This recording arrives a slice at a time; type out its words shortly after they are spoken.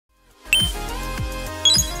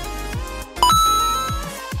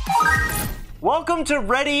Welcome to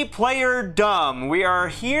Ready Player Dumb. We are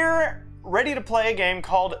here ready to play a game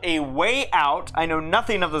called A Way Out. I know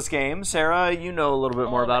nothing of this game. Sarah, you know a little bit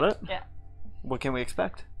more about it. Yeah. What can we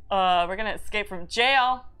expect? We're gonna escape from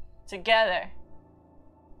jail together.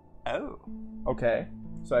 Oh. Okay.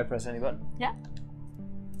 So I press any button? Yeah.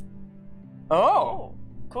 Oh.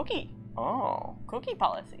 Cookie. Oh. Cookie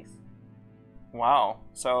policies. Wow.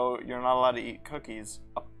 So you're not allowed to eat cookies,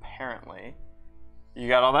 apparently. You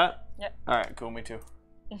got all that? Yep. Alright, cool, me too.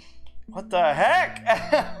 What the heck?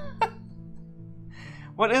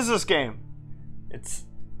 What is this game? It's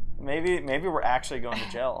maybe we're actually going to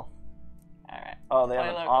jail. Alright. Oh, they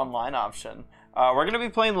have an online option. We're gonna be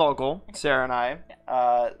playing local, Sarah and I.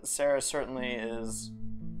 Yeah. Sarah certainly is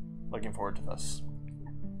looking forward to this.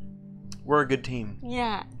 We're a good team.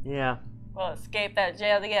 Yeah. Yeah. We'll escape that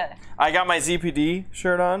jail together. I got my ZPD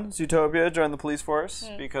shirt on, Zootopia, join the police force,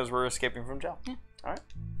 because we're escaping from jail. Yeah. Alright.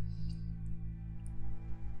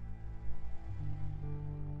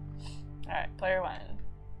 Alright, player one.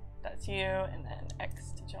 That's you, and then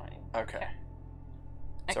X to join. Okay.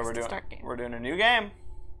 X So to start game. we're doing a new game.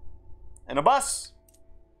 In a bus.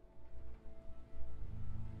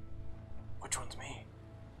 Which one's me?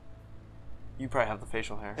 You probably have the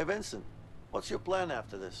facial hair. Hey, Vincent, what's your plan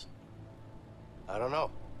after this? I don't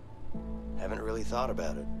know. Haven't really thought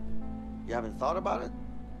about it. You haven't thought about it?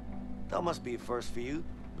 That must be a first for you,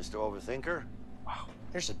 Mr. Overthinker. Wow.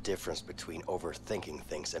 There's a difference between overthinking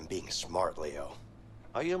things and being smart, Leo.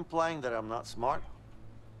 Are you implying that I'm not smart?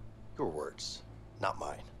 Your words, not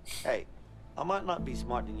mine. Hey, I might not be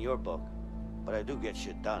smart in your book, but I do get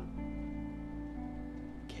shit done.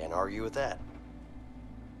 Can't argue with that.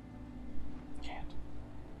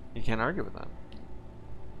 You can't argue with that.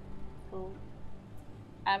 Ooh.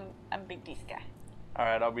 I'm big this guy.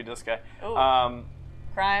 Alright, I'll be this guy. Ooh.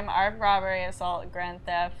 Crime, armed robbery, assault, grand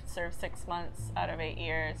theft, served 6 months out of 8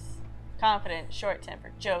 years. Confident,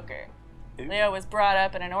 short-tempered, joker. Ooh. Leo was brought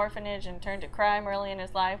up in an orphanage and turned to crime early in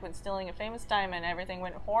his life when stealing a famous diamond. Everything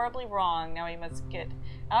went horribly wrong. Now he must get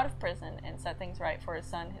out of prison and set things right for his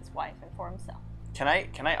son, his wife, and for himself. Can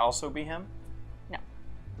I also be him? No.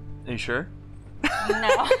 Are you sure?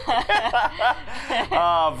 No.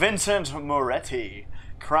 Vincent Moretti.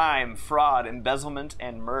 Crime, fraud, embezzlement,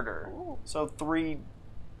 and murder. Ooh. So 3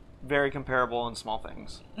 very comparable and small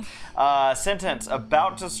things. Sentence,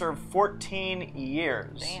 about to serve 14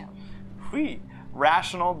 years. Damn. Whee.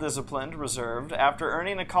 Rational, disciplined, reserved. After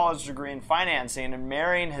earning a college degree in financing and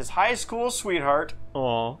marrying his high school sweetheart,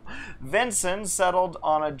 Vincent settled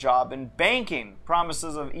on a job in banking.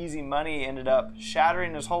 Promises of easy money ended up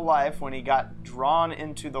shattering his whole life when he got drawn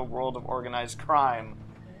into the world of organized crime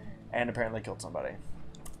and apparently killed somebody.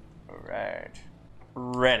 Alright.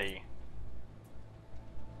 Ready.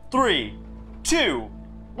 3, 2,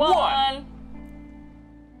 1.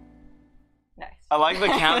 Nice. I like the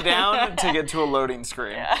countdown to get to a loading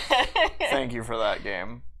screen. Yeah. Thank you for that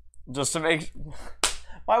game. Just to make...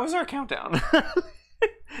 Why was there a countdown?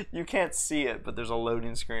 You can't see it, but there's a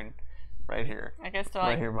loading screen right here. I guess to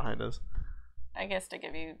right here behind us. I guess to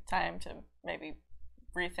give you time to maybe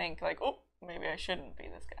rethink, like, oh, maybe I shouldn't be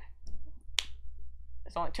this guy.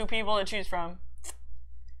 There's only 2 people to choose from.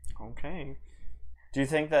 Okay. Do you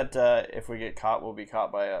think that if we get caught, we'll be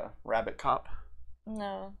caught by a rabbit cop?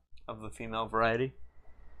 No. Of the female variety?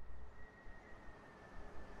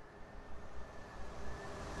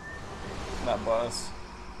 That bus.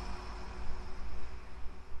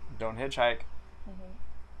 Don't hitchhike.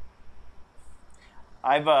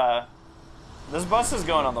 This bus is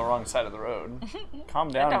going on the wrong side of the road.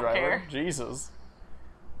 Calm down, driver. Care. Jesus.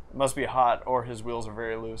 It must be hot or his wheels are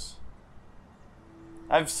very loose.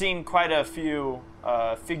 I've seen quite a few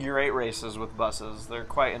figure 8 races with buses. They're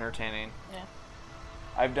quite entertaining. Yeah.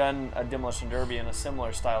 I've done a demolition derby in a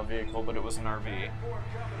similar style vehicle, but it was an RV.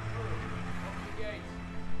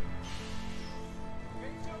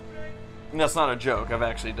 And that's not a joke. I've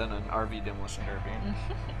actually done an RV demolition derby.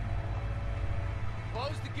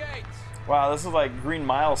 Close the gates. Wow, this is like Green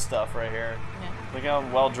Mile stuff right here. Yeah. Look how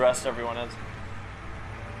well dressed everyone is.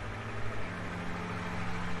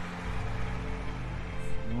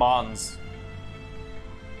 Mons.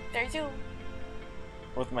 There's you.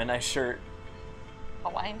 With my nice shirt.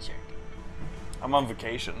 Hawaiian shirt. I'm on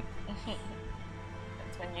vacation.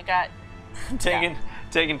 That's when you got...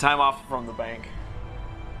 taking time off from the bank.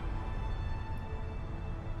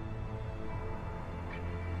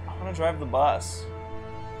 I want to drive the bus.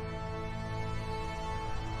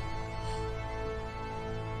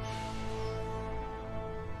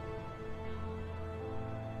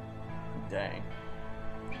 Dang.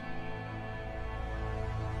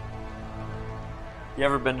 You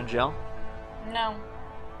ever been to jail? No.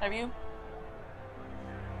 Have you?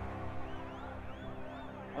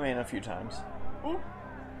 I mean, a few times. Ooh.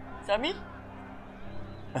 Is that me?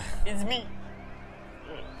 It's me.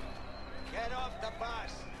 Get off the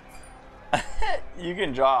bus. You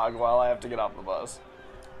can jog while I have to get off the bus.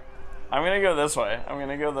 I'm gonna go this way. I'm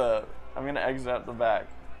gonna exit out the back.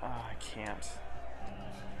 Oh, I can't.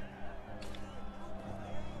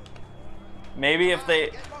 Maybe if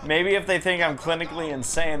they think I'm clinically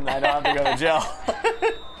insane, I don't have to go to jail.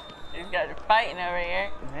 These guys are fighting over here.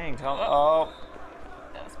 Dang, tell me. Oh.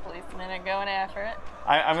 Those policemen are going after it.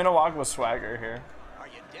 I'm gonna walk with swagger here. Are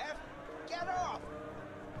you deaf? Get off.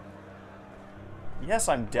 Yes,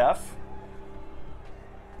 I'm deaf.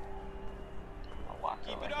 I'll walk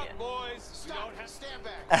over here. boys. Stop. Stand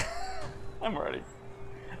back. I'm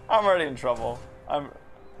already in trouble. I'm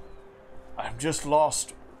just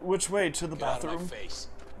lost. Which way to the bathroom? Out of my face.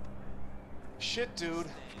 Shit, dude.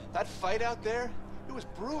 That fight out there, it was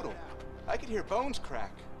brutal. I could hear bones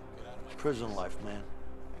crack. Prison life, man.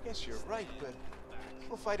 I guess you're right, but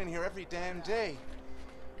people fight in here every damn day.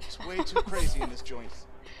 It's way too crazy in this joint.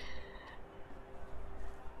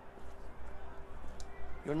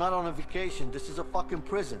 You're not on a vacation. This is a fucking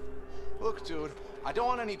prison. Look, dude, I don't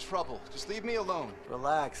want any trouble. Just leave me alone.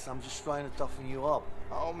 Relax. I'm just trying to toughen you up.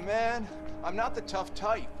 Oh, man. I'm not the tough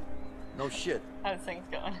type. No shit. How's things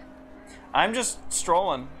going? I'm just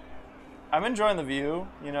strolling. I'm enjoying the view.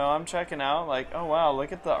 You know, I'm checking out. Like, oh wow,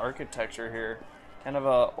 look at the architecture here. Kind of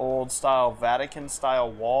a old style, Vatican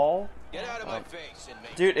style wall. Get out of my face,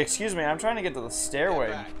 inmate. Dude, excuse me. I'm trying to get to the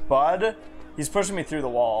stairway, bud. He's pushing me through the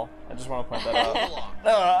wall. I just want to point that out.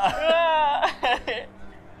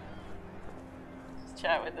 Just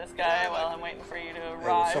chat with this guy while I'm waiting for you to Hey, arrive.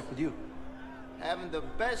 what's up with you? Having the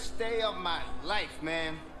best day of my life,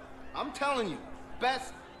 man. I'm telling you,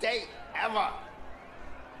 best day ever.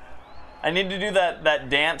 I need to do that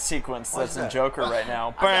dance sequence that's in that? Joker right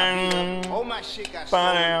now. I got beat up, all my shit got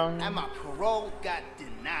stolen, and my parole got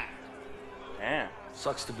denied. Damn.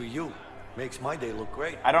 Sucks to be you. Makes my day look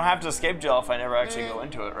great. I don't have to escape jail if I never actually go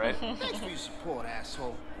into it, right? Thanks for your support,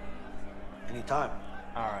 asshole. Anytime.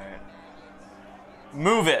 Alright.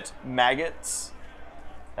 Move it, maggots.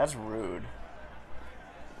 That's rude.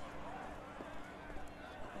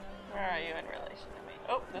 Where are you in relation to me?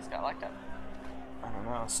 Oh, this got locked up. I don't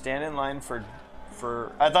know. Stand in line for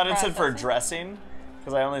I thought it said for Processing. dressing,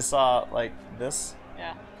 because I only saw like this.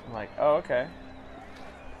 Yeah. I'm like, oh okay.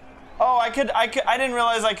 Oh, I didn't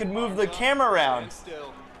realize I could move the camera around.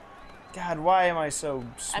 Still. God, why am I so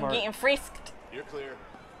smart? I'm getting frisked. You're clear.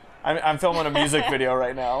 I'm filming a music video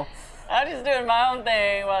right now. I'm just doing my own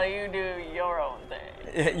thing while you do your own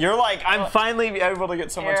thing. You're like, I'm finally able to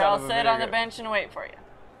get so much Here, out I'll of a sit video on the game. bench and wait for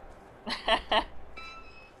you.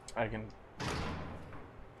 I can.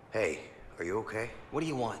 Hey, are you okay? What do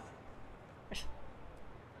you want?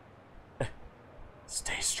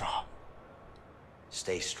 Stay strong.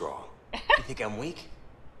 Stay strong. You think I'm weak?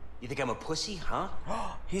 You think I'm a pussy, huh?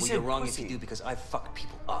 He Well, said you're wrong pussy. if you do, because I fuck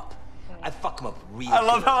people up. I fuck them up real I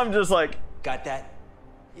love good. how I'm just like, Got that?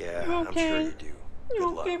 Yeah, I'm sure you do. Good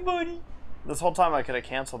luck. buddy? this whole time I could have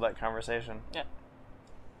canceled that conversation. Yeah.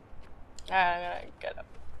 I'm gonna get up.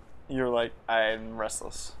 You're like, I'm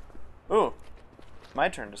restless. Ooh, my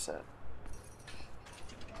turn to sit.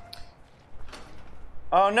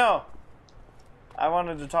 Oh no! I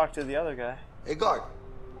wanted to talk to the other guy. Hey, guard.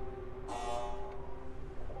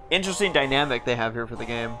 Interesting dynamic they have here for the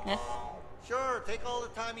game. Yeah. Sure, take all the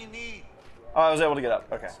time you need. Oh, I was able to get up.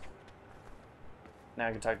 Okay. Now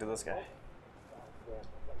I can talk to this guy.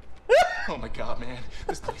 Oh my god, man.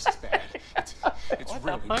 This place is bad. It's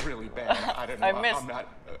really, really bad. I don't know. I'm not.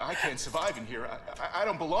 I can't survive in here. I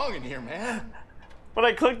don't belong in here, man. When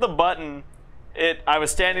I clicked the button, I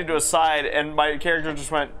was standing to a side, and my character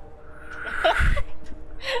just went.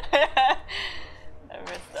 I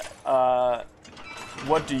missed that.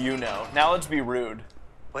 What do you know? Now let's be rude.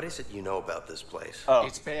 What is it you know about this place? Oh,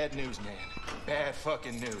 It's bad news, man. Bad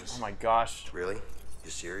fucking news. oh my gosh. Really? You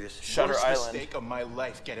serious? Shutter Worst Island. mistake of my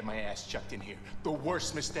life getting my ass chucked in here. The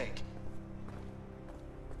worst mistake.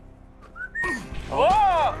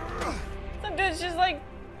 Whoa! Some dude's just like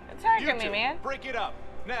attacking me, two, man. break it up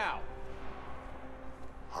now.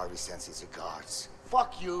 Harvey sends his guards.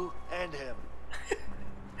 Fuck you and him.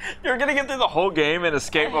 You're gonna get through the whole game and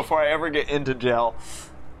escape before I ever get into jail.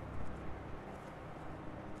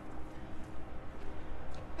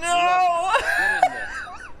 No!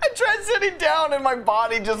 I tried sitting down and my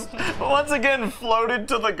body just once again floated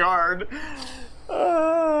to the guard.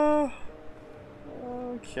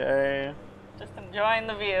 Okay. Just enjoying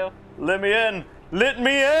the view. Let me in! Let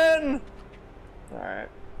me in! Alright.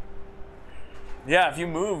 Yeah, if you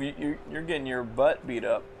move, you're getting your butt beat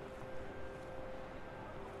up.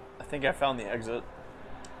 I think I found the exit.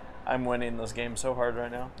 I'm winning this game so hard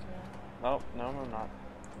right now. Yeah. Oh, no, I'm not.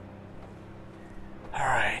 All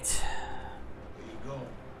right. There you go.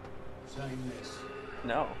 Sign this.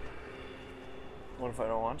 No. What if I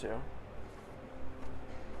don't want to?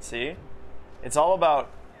 See? It's all about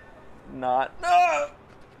not...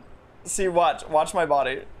 See, watch my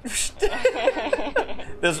body. This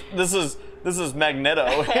is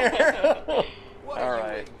Magneto here. What all are you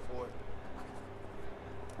right. waiting for?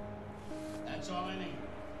 That's all I need.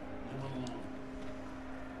 Leave alone.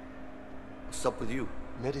 What's up with you?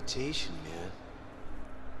 Meditation, man.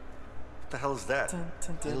 What the hell is that?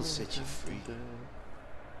 It'll set you free.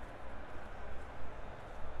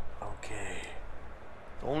 Okay.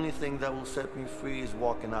 The only thing that will set me free is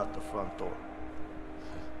walking out the front door.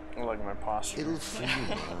 I like my posture. It'll free your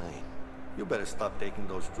mind. You better stop taking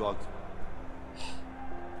those drugs.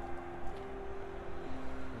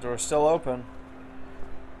 Door's still open.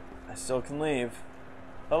 I still can leave.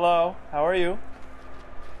 Hello, how are you?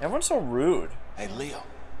 Everyone's so rude. Hey, Leo.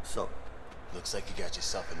 So, Looks like you got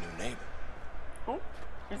yourself a new neighbor. Oh,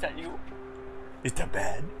 is that you? Is that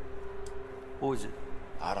bad? who is it?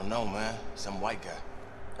 I don't know, man. Some white guy.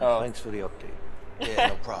 Oh, Thanks for the update. Yeah,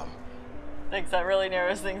 no problem. Thanks, that really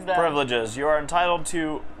narrows things down. privileges. You are entitled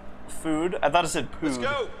to food. I thought it said food. Let's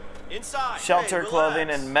go. Inside. Shelter, Hey, clothing,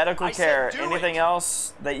 relax. and medical I said care. do Anything it.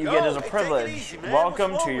 else that you Go. get is a Hey, take it privilege. easy, man.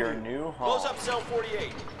 Welcome What's to wrong your with you? new home. Close up cell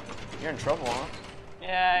 48. You're in trouble, huh?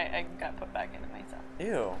 Yeah, I got put back into myself.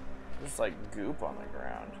 Ew. There's like goop on the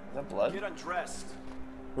ground. Is that blood? Get undressed.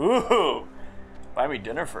 Ooh. Buy me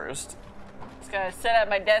dinner first. Just gonna sit at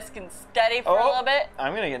my desk and study for a little bit.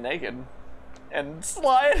 I'm gonna get naked and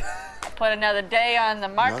slide. Put another day on the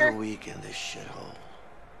marker. Another week in this shithole.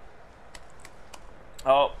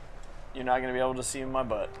 Oh, you're not gonna be able to see my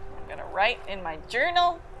butt. I'm gonna write in my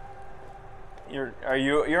journal. You're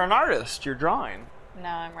an artist. You're drawing. No,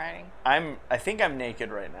 I'm writing. I think I'm naked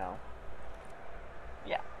right now.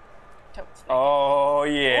 Yeah. Totes. Oh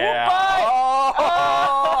yeah. Oh,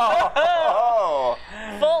 Oh.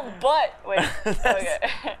 full butt. Wait. Okay.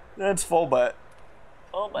 That's full butt.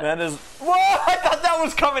 Full butt. That is. Whoa! I thought that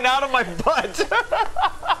was coming out of my butt.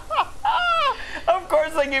 Of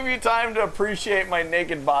course, I give you time to appreciate my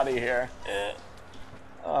naked body here.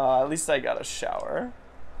 At least I got a shower.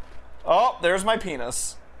 Oh, there's my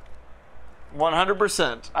penis.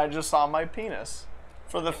 100%. I just saw my penis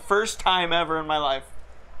for the first time ever in my life.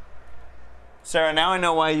 Sarah, now I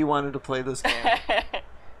know why you wanted to play this game.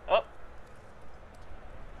 Oh.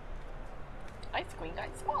 Ice Queen got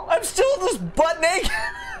smaller. I'm still just butt naked.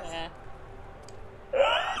 Yeah.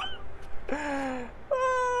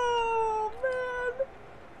 Oh, man.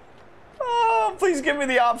 Oh, please give me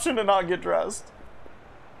the option to not get dressed.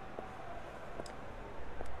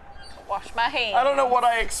 Wash my hands. I don't know what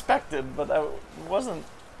I expected, but it wasn't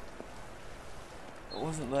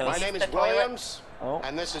this. My name is The toilet. Williams, Oh.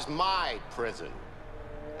 and this is my prison.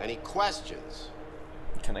 Any questions?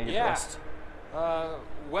 Can I get Yeah. dressed?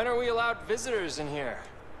 When are we allowed visitors in here?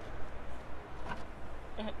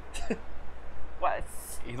 What?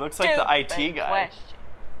 He looks like the IT Stupid guy.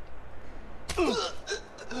 question.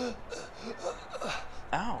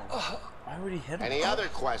 Ow. Why would he hit him? Any other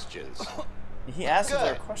questions? He asked if there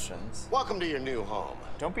were Good. questions. Welcome to your new home.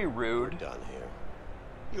 Don't be rude. Done here.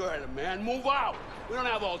 You heard him, man. Move out. We don't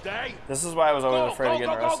have all day. This is why I was always Go, afraid go, of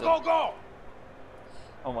getting go, arrested. go, go,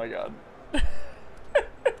 Oh my god.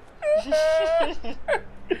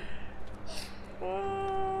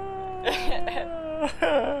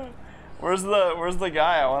 Where's the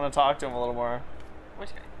guy? I want to talk to him a little more. Which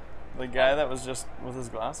guy? The guy that was just with his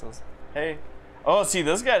glasses. Hey. Oh, see,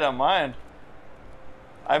 this guy don't mind.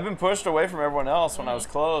 I've been pushed away from everyone else when I was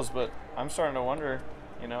closed, but I'm starting to wonder,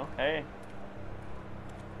 you know, hey.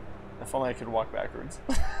 If only I could walk backwards.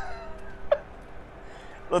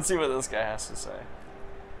 Let's see what this guy has to say.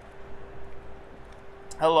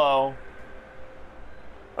 Hello.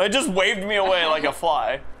 It just waved me away like a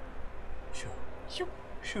fly. Shoo. Shoo.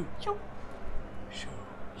 Shoo. Shoo. Shoo.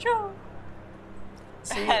 Shoo.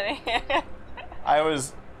 See, I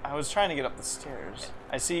was trying to get up the stairs.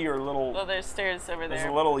 I see your little. Well, there's stairs over There's there.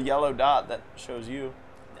 a little yellow dot that shows you.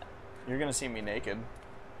 You're gonna see me naked.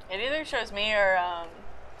 It either shows me or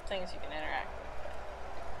things you can interact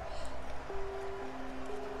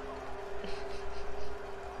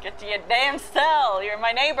with. Get to your damn cell. You're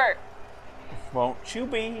my neighbor. Won't you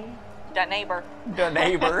be That neighbor. the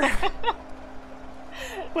neighbor?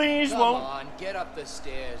 Please Come won't. on, get up the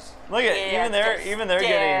stairs. Look at Yeah, even they're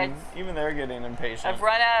stairs. getting impatient. I've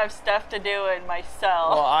run out of stuff to do in my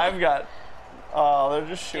cell. Well, I've got Oh, they're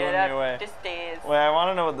just shooing me away. The stairs. Wait, I want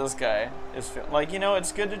to know what this guy is feeling. Like, you know,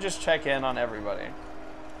 it's good to just check in on everybody.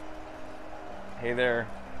 Hey there.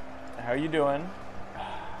 How you doing?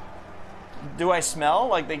 Do I smell?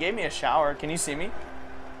 Like, they gave me a shower. Can you see me?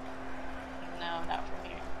 No, not from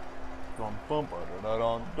here.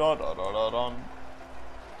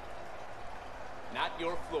 Not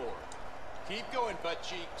your floor. Keep going, butt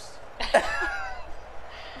cheeks.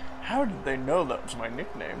 How did they know that was my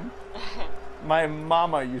nickname? My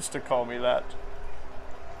mama used to call me that.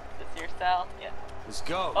 Is this your cell? Yeah. Let's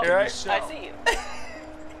go. Oh, You're right. I see you.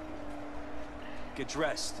 Get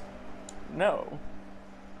dressed. No.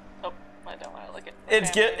 Oh, I don't want to look at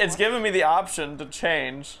It's giving me the option to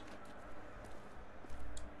change.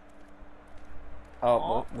 Oh,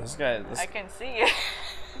 well, this guy. I can see you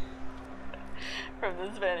from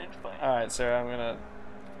this vantage point. All right, Sarah. I'm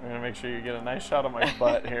gonna make sure you get a nice shot of my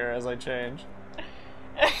butt here as I change.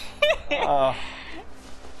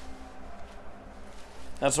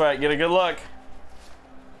 That's right. Get a good look.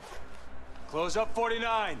 Close up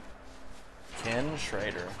 49. Ken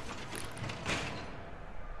Schrader.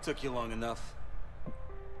 Took you long enough.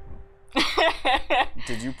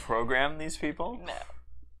 Did you program these people? No.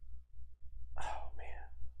 Oh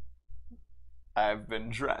man. I've been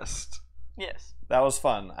dressed. Yes. That was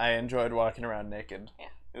fun. I enjoyed walking around naked. Yeah.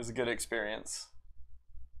 It was a good experience.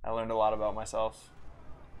 I learned a lot about myself.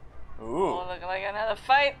 Ooh. Oh, look like another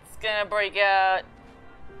fight's gonna break out.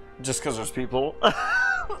 Just because there's people?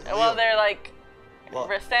 Well, they're like, What?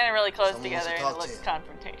 we're standing really close Someone together wants to and it talk to looks you.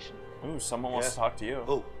 confrontation. Ooh, someone wants to talk to you.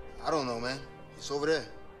 Oh, I don't know, man. It's over there.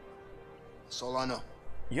 That's all I know.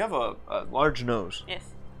 You have a large nose. Yes.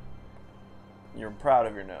 You're proud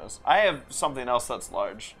of your nose. I have something else that's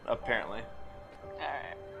large, apparently.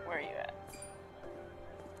 Alright, where are you at?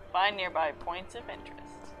 Find nearby points of interest.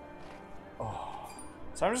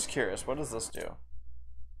 So I'm just curious, what does this do?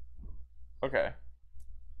 Okay.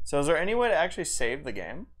 So is there any way to actually save the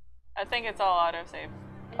game? I think it's all autosave.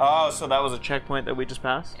 Oh, so that was a checkpoint that we just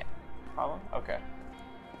passed? Yeah. Probably? Okay.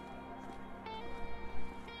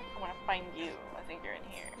 I want to find you. I think you're in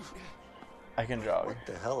here. I can jog. What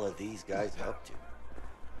the hell are these guys up to?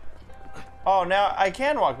 Oh, now I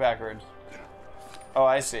can walk backwards. Oh,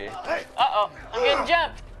 I see. Hey, Uh-oh, I'm getting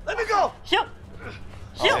jumped. let me go. Help!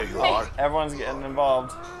 There you are. Everyone's getting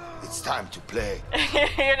involved. It's time to play.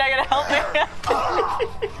 You're not gonna help me?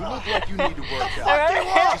 You look like you need to work out. Alright.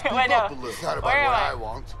 Just Wait, beef no. up a little. It's not about Where what am I? I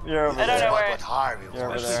want. You're over I don't there. know It's where. about what Harvey You're over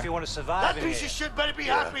wants. there. If you want to survive in here. shit better be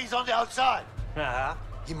happy he's on the outside. Uh-huh.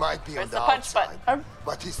 He might be Where's on the the punch outside, button?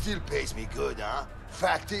 but he still pays me good, huh?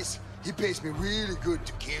 Fact is, he pays me really good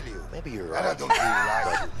to kill you. Maybe you're And I right. don't really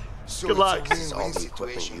like you. So Good luck. it's This a is all win-win the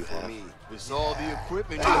equipment situation you for have. me. It's all the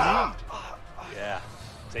equipment you need. Yeah.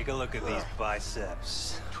 Take a look at these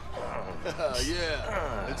biceps.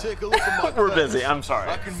 Yeah, and take a look at my We're pecs. busy, I'm sorry.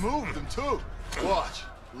 I can move them too. Watch.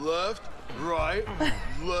 Left, right,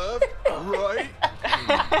 left, right.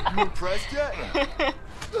 You impressed yet?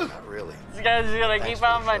 Not really. This guy's just gonna Thanks keep for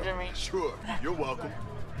on the punching me. Sure. You're welcome.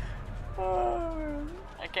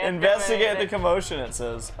 I can't Investigate do the anything. commotion, it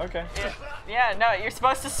says. Okay. Yeah, no, you're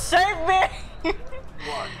supposed to save me!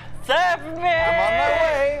 What? Save me! I'm on my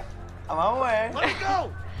way. I'm on my way. Let me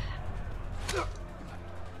go!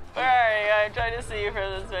 Where are you? I'm trying to see you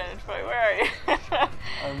from this vantage point. Where are you?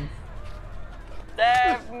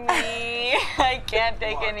 Save me! I can't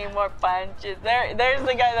take any more punches. There's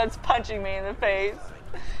the guy that's punching me in the face.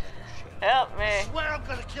 Help me. I swear I'm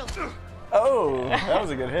gonna kill you. Oh, that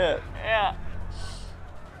was a good hit. Yeah.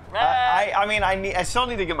 I mean, I still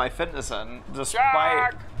need to get my fitness in,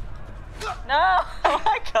 despite. Jog! No! Oh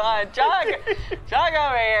my god, jog! Jog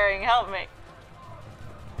over here and help me.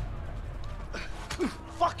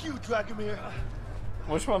 Fuck you, Dragomir.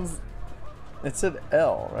 Which one's? It said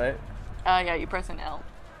L, right? Oh yeah, you press an L.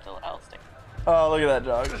 The L stick. Oh, look at that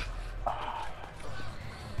jog.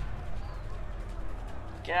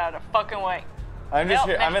 Get out of the fucking way. I'm just Help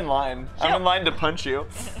here. me. I'm in line. I'm Help. in line to punch you.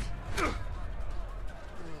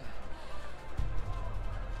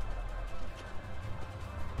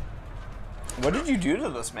 What did you do to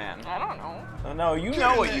this man? I don't know. No, you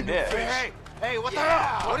know what you did. Hey, what the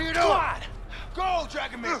hell? What are you doing? Go,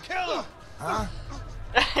 Dragomir, kill him! Huh?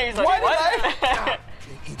 He's like, Why did what?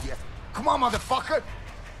 You idiot. Come on, motherfucker.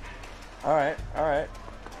 All right, all right.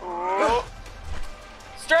 Ooh.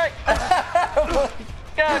 Strike!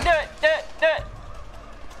 Go, do it, do it, do it!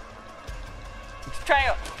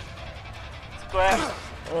 Triangle. Square.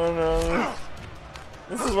 Oh no.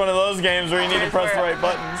 This is one of those games where you need to press the right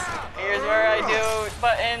buttons. Here's where I do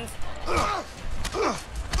buttons.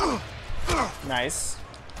 Nice.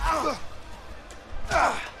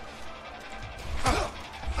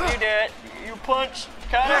 You do it. You punch.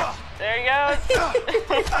 Cutter. There he goes.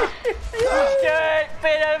 Good.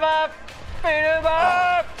 Beat him up. Beat him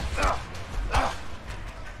up.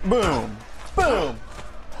 Boom. Boom.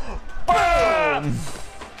 Boom.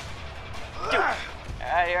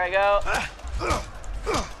 Alright, here I go.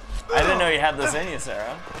 I didn't know you had this in you,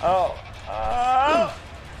 Sarah. Oh.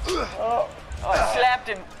 Oh, I slapped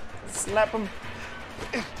him. Slap him.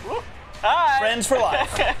 Hi. Friends for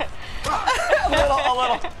life. a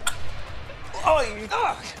little. Oh, you.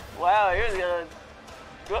 Wow, here's gonna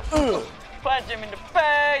punch him in the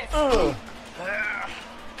face.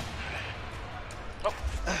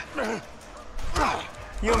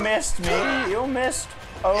 You missed me. You missed.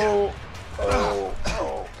 Oh.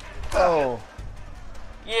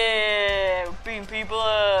 Yeah, we're beating people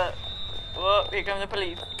up. Oh, here come the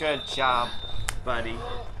police. Good job, buddy.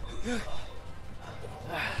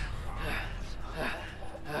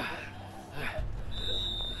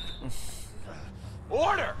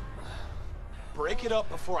 Order! Break it up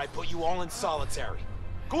before I put you all in solitary.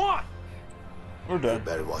 Go on! We're done. You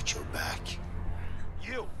better watch your back.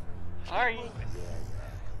 You! Sorry.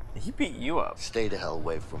 He beat you up. Stay the hell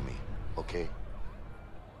away from me, okay?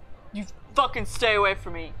 You fucking stay away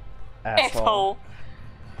from me. Asshole.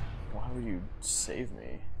 Why would you save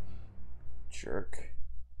me? Jerk.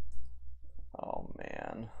 Oh,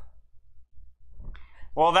 man.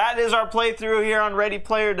 Well, that is our playthrough here on Ready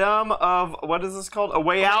Player Dumb of, what is this called? A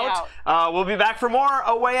Way Out. We'll be back for more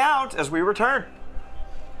A Way Out as we return.